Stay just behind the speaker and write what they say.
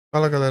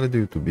Fala galera do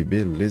YouTube,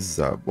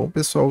 beleza? Bom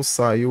pessoal,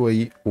 saiu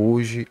aí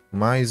hoje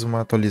mais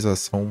uma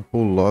atualização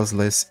pro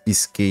LossLess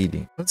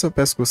Scaling. Antes eu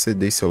peço que você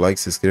deixe seu like,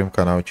 se inscreva no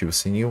canal, ative o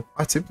sininho,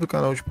 participe do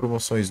canal de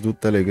promoções do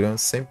Telegram,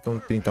 sempre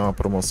quando pintar uma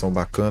promoção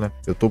bacana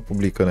eu tô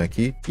publicando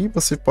aqui, e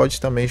você pode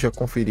também já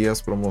conferir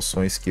as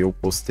promoções que eu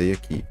postei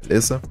aqui,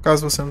 beleza?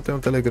 Caso você não tenha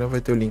um Telegram,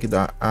 vai ter o link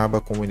da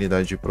aba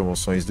comunidade de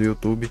promoções do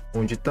YouTube,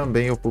 onde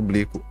também eu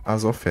publico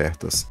as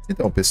ofertas.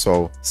 Então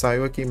pessoal,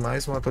 saiu aqui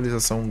mais uma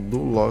atualização do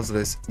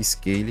LossLess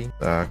Scaling.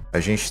 Tá? A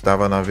gente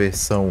estava na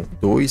versão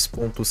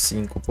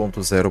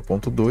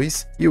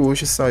 2.5.0.2 e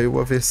hoje saiu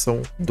a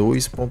versão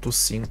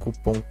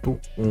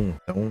 2.5.1.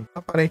 Então,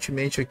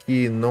 aparentemente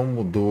aqui não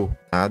mudou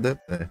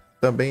nada, né?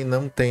 Também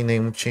não tem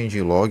nenhum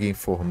changelog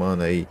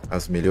informando aí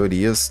as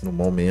melhorias no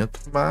momento,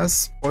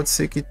 mas pode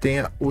ser que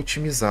tenha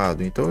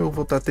otimizado. Então eu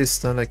vou estar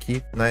testando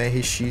aqui na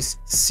RX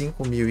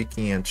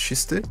 5500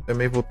 XT.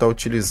 Também vou estar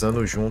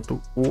utilizando junto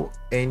o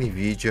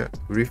NVIDIA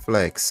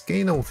Reflex.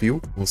 Quem não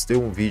viu, postei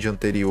um vídeo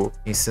anterior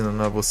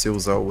ensinando a você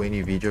usar o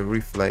NVIDIA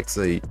Reflex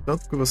aí.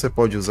 Tanto que você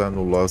pode usar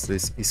no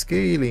Lossless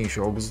Scaling, em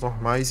jogos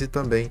normais e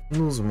também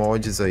nos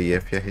mods aí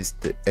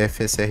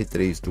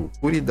FSR3 do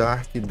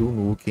Dark, do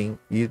Nukem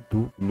e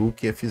do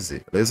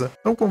FZ, beleza?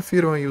 Então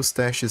confiram aí os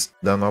testes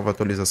da nova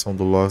atualização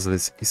do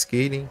LossLess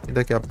Scaling e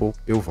daqui a pouco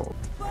eu volto.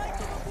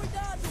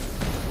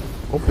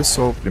 Bom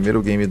pessoal,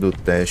 primeiro game do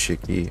teste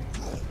aqui,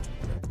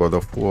 God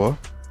of War. Vou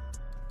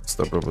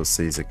mostrar para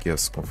vocês aqui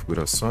as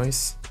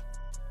configurações.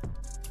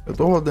 Eu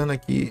tô rodando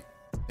aqui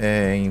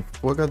em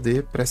Full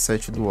HD,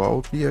 preset do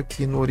alto e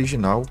aqui no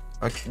original.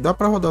 Aqui dá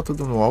para rodar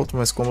tudo no alto,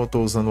 mas como eu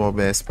tô usando o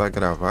OBS para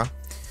gravar,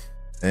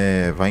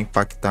 vai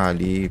impactar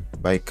ali,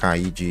 vai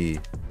cair de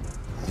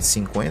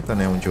 50,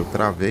 né, onde eu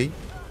travei.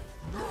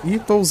 E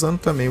tô usando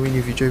também o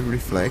NVIDIA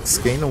Reflex.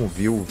 Quem não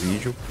viu o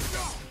vídeo,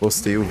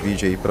 postei o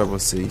vídeo aí para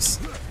vocês,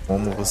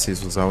 como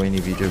vocês usar o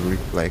NVIDIA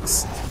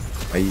Reflex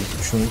aí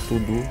junto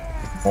do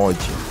mod.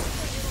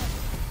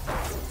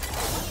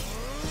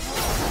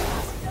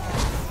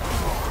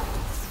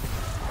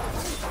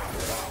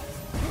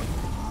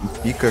 E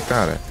fica,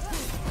 cara,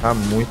 tá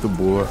muito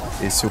boa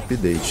esse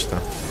update,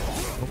 tá?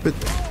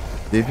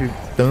 Teve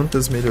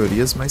tantas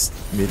melhorias, mas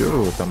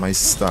melhorou, tá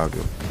mais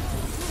estável.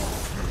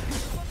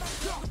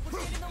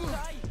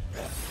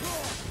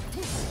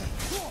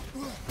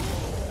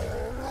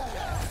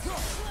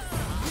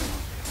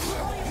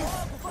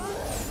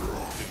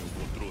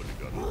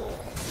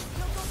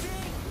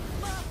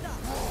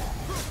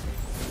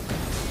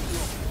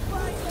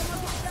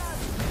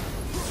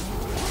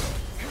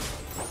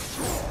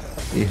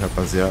 E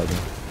rapaziada,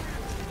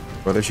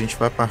 agora a gente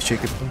vai partir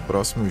aqui para um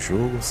próximo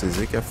jogo. Vocês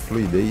veem que a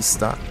fluidez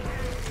está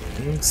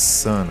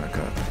insana,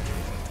 cara.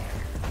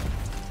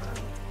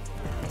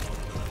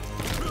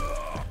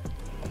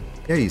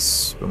 E é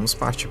isso, vamos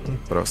partir para um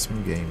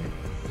próximo game.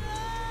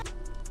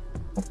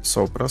 Bom,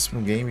 pessoal, o próximo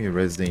game,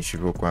 Resident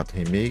Evil 4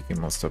 Remake,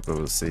 vou mostrar para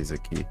vocês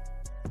aqui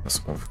as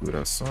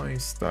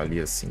configurações. Tá ali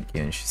a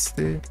 5500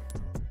 XT.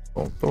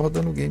 Bom, tô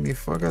rodando o game em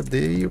Full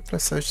HD e o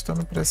preset está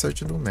no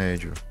preset do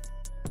médio.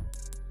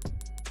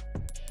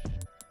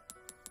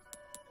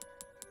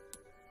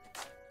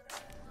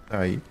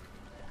 Aí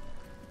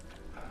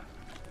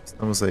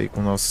estamos aí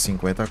com nossos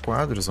 50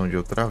 quadros, onde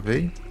eu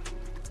travei.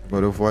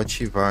 Agora eu vou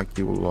ativar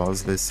aqui o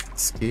Lossless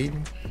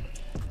Scaling.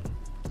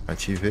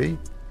 Ativei.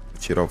 Vou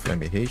tirar o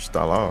frame rate,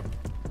 tá lá, ó,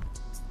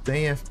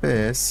 100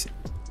 FPS.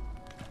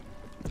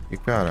 E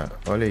cara,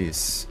 olha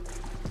isso.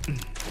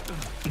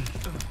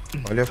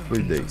 Olha a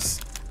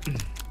fluidez.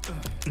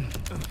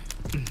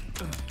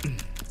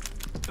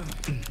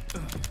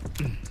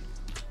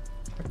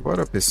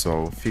 Agora,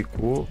 pessoal,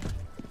 ficou,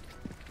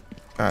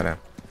 cara,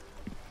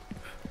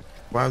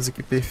 quase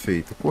que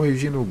perfeito.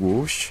 Corrigindo o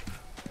Ghost,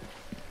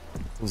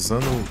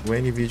 usando o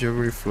NVIDIA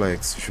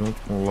Reflex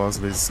junto com o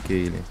Lossless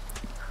Scaling.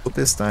 Vou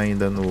testar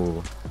ainda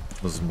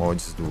nos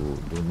mods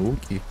do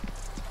Nukem.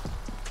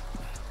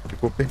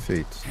 Ficou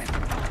perfeito.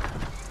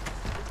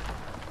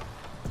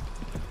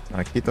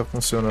 Aqui tá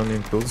funcionando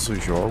em todos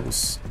os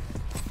jogos.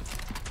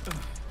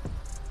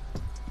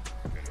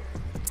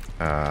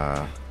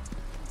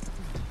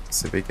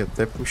 Você vê que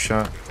até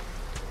puxar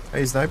a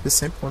sniper,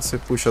 sempre quando você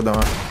puxa, dá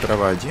uma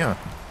travadinha, ó.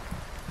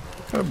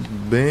 Fica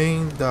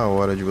bem da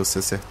hora de você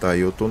acertar. E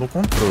eu tô no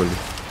controle.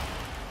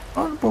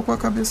 Ah, não pouco a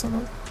cabeça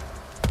não.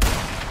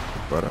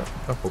 Agora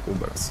tá pouco o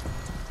braço.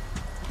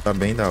 Tá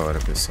bem da hora,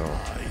 pessoal.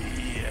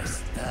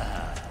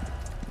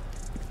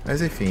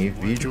 Mas enfim,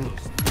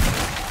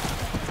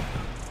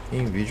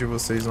 em vídeo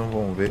vocês não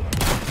vão ver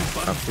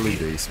a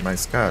fluidez.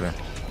 Mas cara,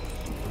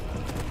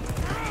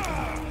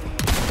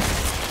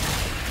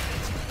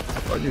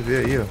 pode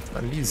ver aí, ó. Tá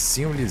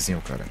lisinho,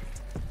 lisinho, cara.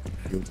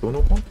 Eu tô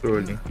no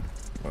controle, hein.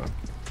 Ó.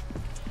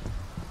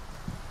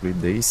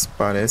 Fluidez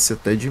parece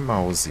até de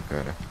mouse,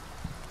 cara.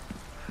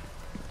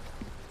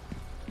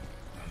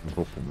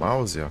 Vou pro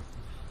mouse, ó.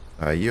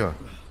 Aí, ó.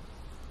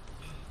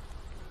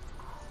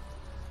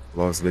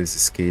 Lossless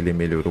Scaling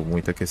melhorou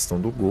muito a questão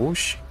do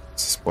Ghost.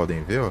 Vocês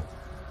podem ver, ó.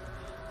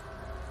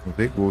 Não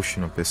vê Ghost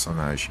no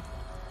personagem.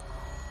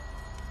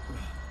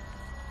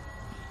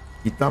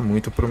 E tá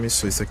muito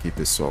promissor isso aqui,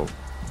 pessoal.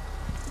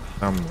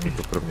 Tá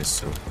muito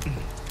promissor.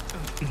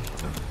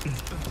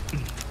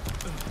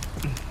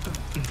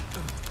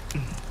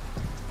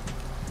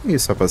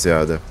 Isso,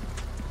 rapaziada.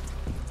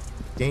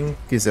 Quem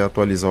quiser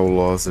atualizar o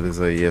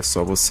LossLess aí, é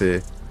só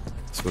você...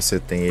 Se você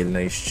tem ele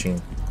na Steam,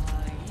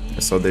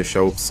 é só deixar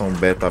a opção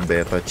beta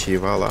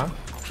ativa lá.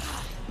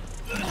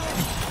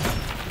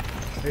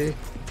 E...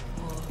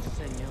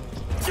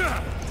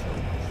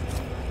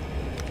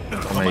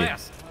 Toma aí.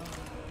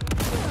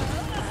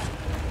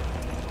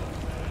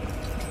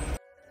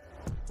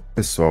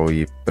 Pessoal,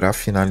 e para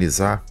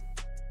finalizar,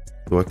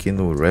 tô aqui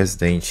no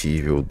Resident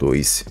Evil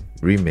 2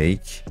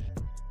 Remake. Vou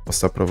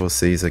mostrar para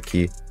vocês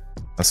aqui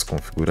as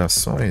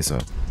configurações, ó.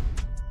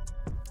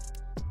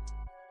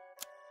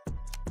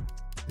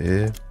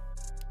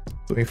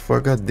 Tô em Full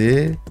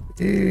HD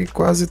e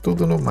quase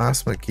tudo no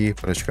máximo aqui,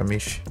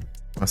 praticamente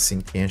uma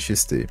 500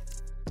 XT.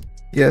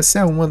 E essa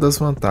é uma das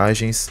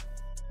vantagens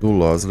do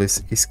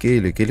LossLess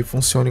Scale, que ele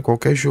funciona em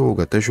qualquer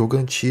jogo, até jogo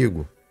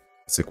antigo.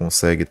 Você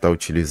consegue estar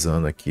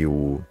utilizando aqui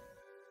o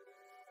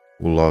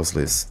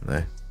LossLess,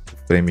 né?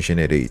 O Frame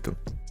Generator.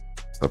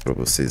 Só para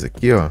vocês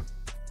aqui, ó.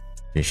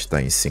 A gente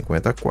está em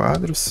 50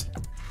 quadros.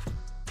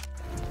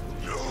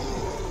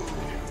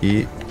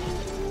 E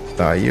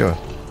tá aí, ó.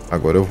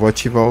 Agora eu vou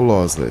ativar o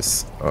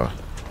LossLess, ó.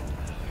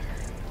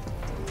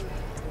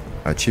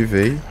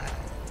 Ativei.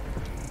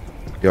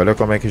 E olha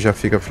como é que já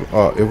fica.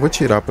 Ó, eu vou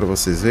tirar para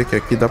vocês verem que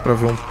aqui dá para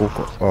ver um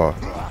pouco, ó.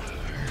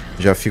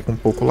 Já fica um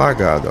pouco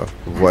lagado,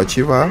 ó. Eu vou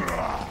ativar.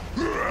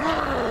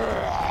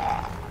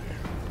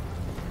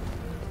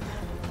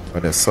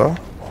 Olha só.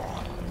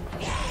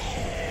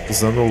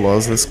 Usando o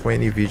LossLess com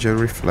NVIDIA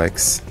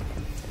Reflex.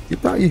 E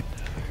tá aí.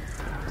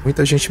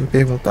 Muita gente me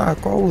pergunta,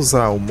 qual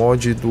usar? O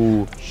mod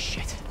do...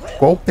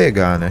 Qual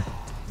pegar, né?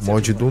 O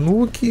mod do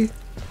Nuke,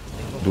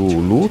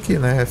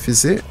 né?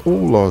 FZ ou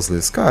o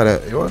LossLess?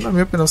 Cara, na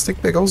minha opinião, você tem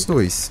que pegar os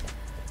dois.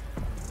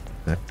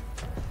 Né?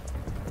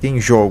 Tem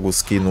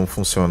jogos que não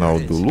funcionam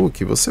do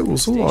Nuke, você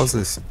usa o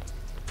LossLess.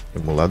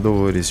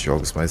 Emuladores,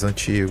 jogos mais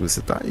antigos,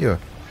 e tá aí, ó.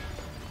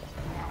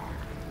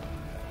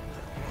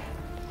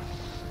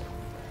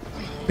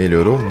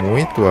 Melhorou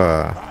muito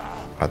a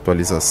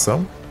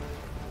atualização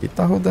e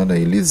tá rodando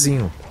aí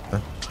lisinho,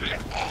 né?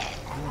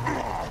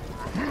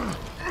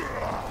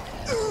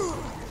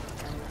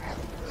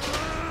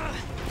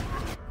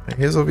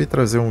 Resolvi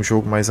trazer um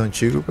jogo mais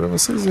antigo para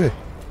vocês verem.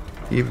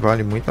 E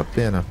vale muito a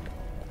pena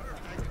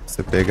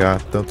você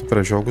pegar tanto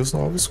para jogos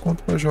novos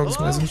quanto para jogos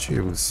mais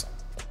antigos.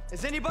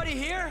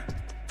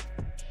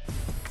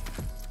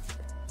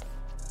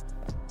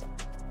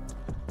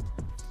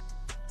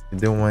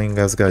 Deu uma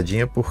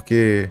engasgadinha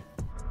porque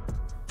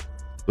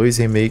 2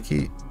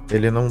 Remake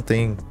ele não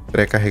tem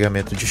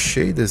pré-carregamento de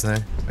shaders,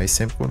 né? Mas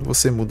sempre quando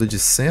você muda de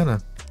cena,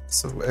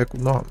 isso é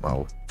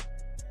normal.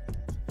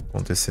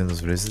 Acontecendo nos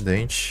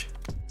Resident.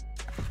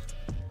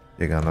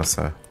 Pegar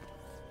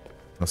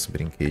nosso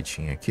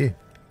brinquedinho aqui.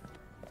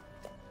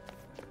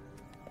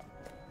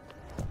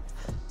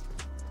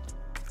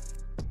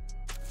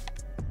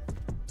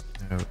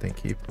 Eu tenho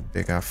que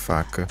pegar a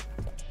faca.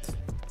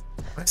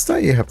 Mas tá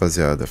aí,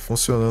 rapaziada,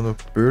 funcionando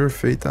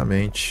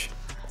perfeitamente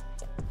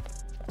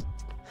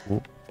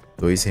o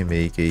 2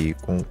 Remake aí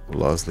com o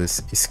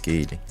LossLess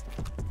Scale.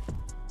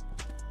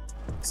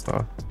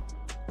 Só,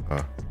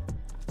 ó,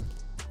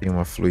 tem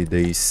uma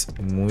fluidez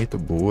muito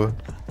boa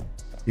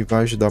e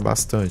vai ajudar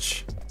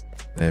bastante,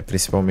 né?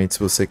 Principalmente se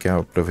você quer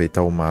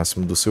aproveitar o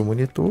máximo do seu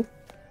monitor,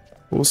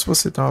 ou se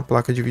você tem uma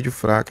placa de vídeo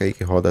fraca aí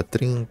que roda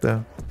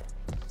 30,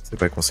 você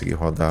vai conseguir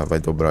rodar, vai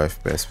dobrar o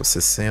FPS para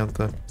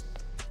 60.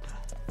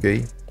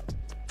 Ok?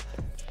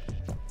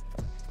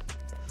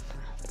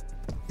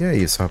 E é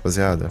isso,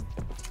 rapaziada.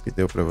 Acho que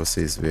deu para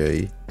vocês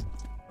verem aí.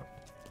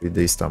 A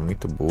fluidez está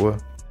muito boa.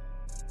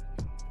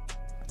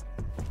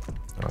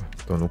 Ó,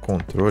 tô no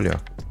controle,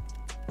 ó.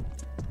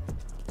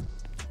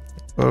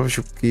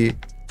 Lógico que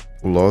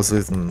o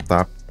LossLess não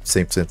tá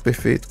 100%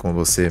 perfeito. Quando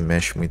você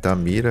mexe muito a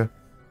mira,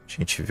 a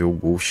gente vê o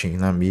ghosting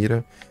na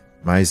mira.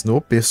 Mas no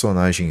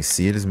personagem em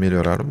si, eles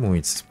melhoraram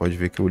muito. Você pode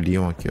ver que o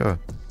Leon aqui, ó,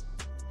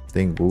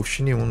 tem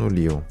ghost nenhum no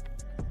Leon,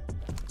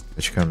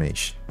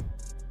 praticamente.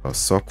 Ó,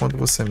 só quando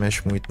você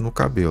mexe muito no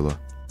cabelo,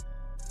 ó.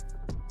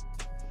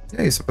 E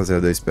é isso,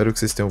 rapaziada. Eu espero que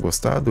vocês tenham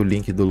gostado. O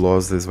link do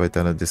LossLess vai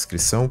estar na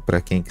descrição para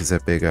quem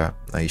quiser pegar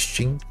na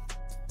Steam.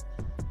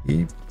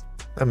 E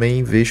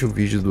também veja o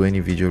vídeo do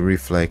NVIDIA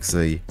Reflex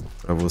aí,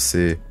 para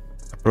você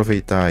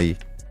aproveitar aí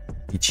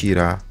e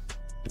tirar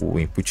o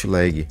input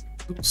lag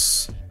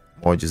dos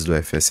mods do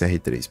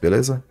FSR3,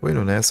 beleza? Vou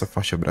indo nessa,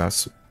 forte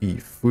abraço e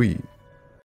fui!